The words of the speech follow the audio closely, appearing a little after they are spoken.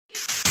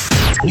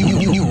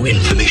New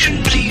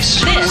information, please.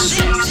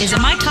 This is a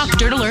My Talk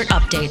Dirt Alert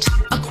update.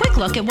 A quick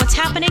look at what's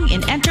happening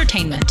in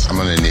entertainment. I'm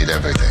going to need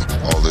everything.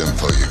 All the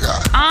info you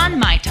got. On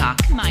My Talk.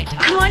 Come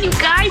on, you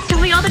guys. Tell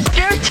me all the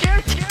dirt.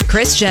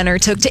 Kris Jenner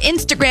took to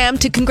Instagram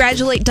to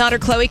congratulate daughter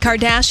Khloe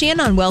Kardashian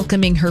on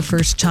welcoming her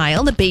first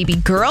child, a baby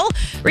girl.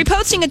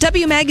 Reposting a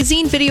W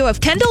Magazine video of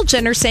Kendall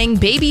Jenner saying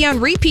baby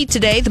on repeat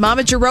today, the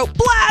momager wrote,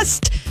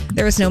 "Blessed!"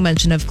 There was no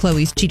mention of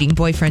Khloe's cheating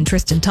boyfriend,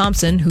 Tristan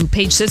Thompson, who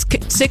Page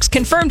 6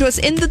 confirmed was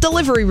in the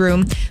delivery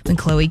room when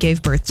Khloe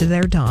gave birth to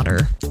their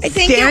daughter. I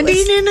think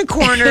standing in a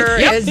corner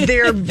as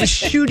they're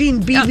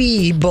shooting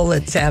BB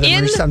bullets at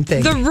him or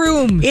something. The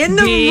room. In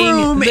the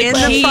room, in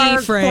the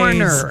far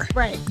corner.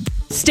 Right.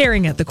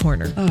 Staring at the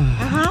corner.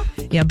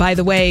 Yeah, by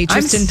the way,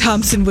 Tristan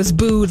Thompson was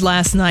booed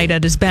last night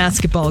at his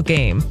basketball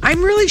game.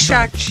 I'm really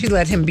shocked she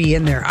let him be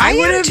in there. I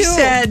would have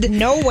said,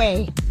 no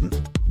way.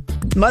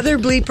 Mother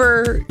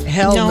bleeper,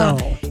 hell no.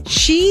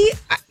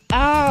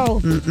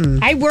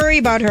 I worry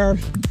about her.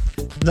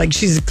 Like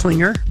she's a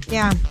clinger?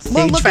 Yeah.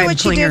 Stage look 5 at what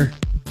clinger. she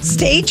did.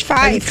 Stage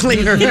 5.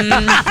 Clinger.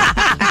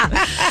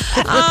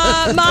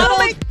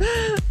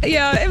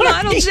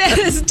 Model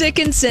Janice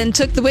Dickinson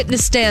took the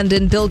witness stand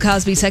in Bill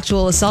Cosby's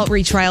sexual assault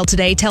retrial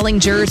today,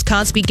 telling jurors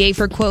Cosby gave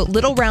her, quote,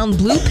 little round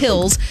blue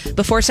pills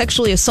before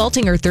sexually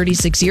assaulting her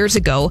 36 years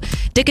ago.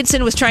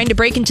 Dickinson was trying to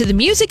break into the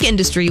music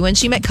industry when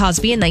she met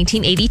Cosby in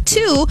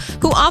 1982,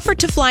 who offered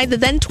to fly the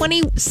then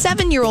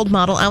 27-year-old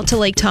model out to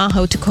Lake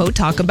Tahoe to, quote,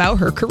 talk about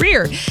her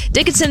career.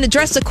 Dickinson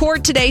addressed the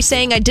court today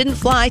saying, "I didn't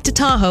fly to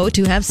Tahoe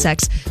to have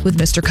sex with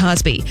Mr.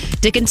 Cosby."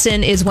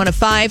 Dickinson is one of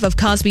 5 of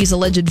Cosby's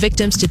alleged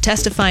victims to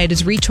testify at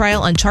his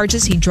retrial on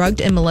charges he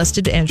drugged and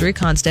molested Andrea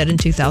Constead in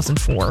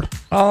 2004.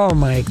 Oh,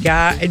 my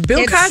God.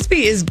 Bill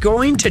Cosby is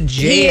going to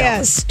jail.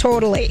 Yes,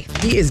 totally.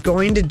 He is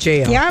going to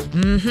jail. Yep.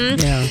 Mm-hmm.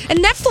 Yeah. And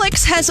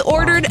Netflix has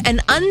ordered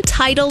an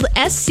untitled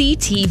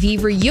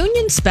SCTV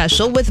reunion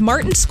special with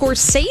Martin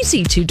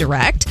Scorsese to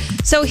direct.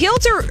 So he'll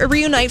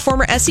reunite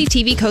former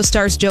SCTV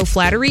co-stars Joe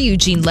Flattery,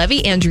 Eugene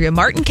Levy, Andrea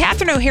Martin,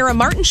 Catherine O'Hara,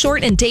 Martin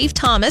Short, and Dave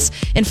Thomas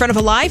in front of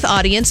a live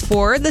audience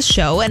for the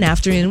show An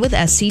Afternoon with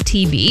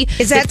SCTV.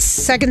 Is that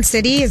Second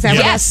City? Is that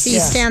what SC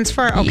stands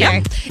for? Okay.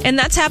 Yep. And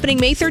that's happening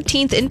May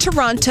 13th in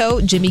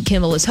Toronto. Jimmy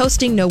Kimmel is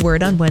hosting. No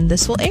word on when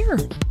this will air.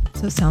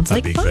 So it sounds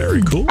like fun.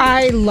 Very cool.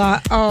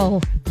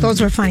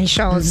 Those were funny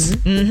shows.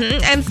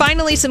 Mm-hmm. And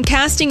finally, some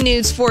casting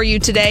news for you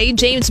today.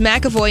 James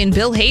McAvoy and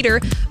Bill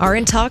Hader are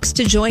in talks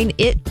to join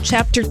It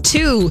Chapter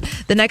 2,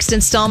 the next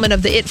installment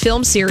of the It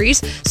film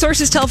series.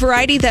 Sources tell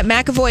Variety that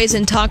McAvoy is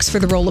in talks for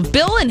the role of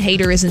Bill and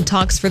Hader is in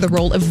talks for the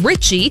role of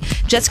Richie.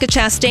 Jessica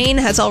Chastain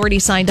has already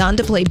signed on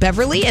to play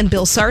Beverly, and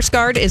Bill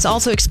Skarsgård is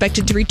also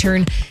expected to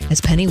return as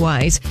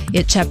Pennywise.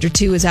 It Chapter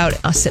 2 is out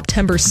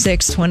September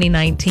 6,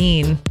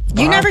 2019.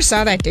 You never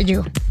saw that, did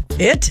you?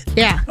 It?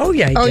 Yeah. Oh,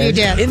 yeah, I did. You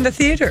did? In the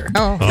theater.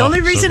 Oh. The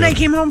only reason I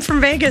came home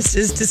from Vegas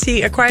is to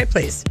see A Quiet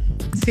Place.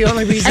 It's the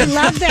only reason. I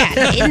love that.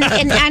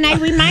 And I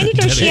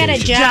reminded her she had a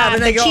job,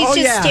 and I go,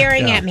 she's just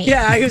staring at me.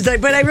 Yeah, I was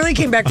like, but I really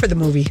came back for the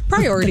movie.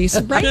 Priorities,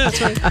 right? That's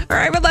right. All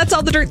right, well, that's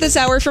all the dirt this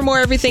hour. For more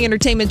everything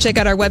entertainment, check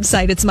out our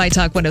website. It's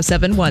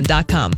mytalk1071.com.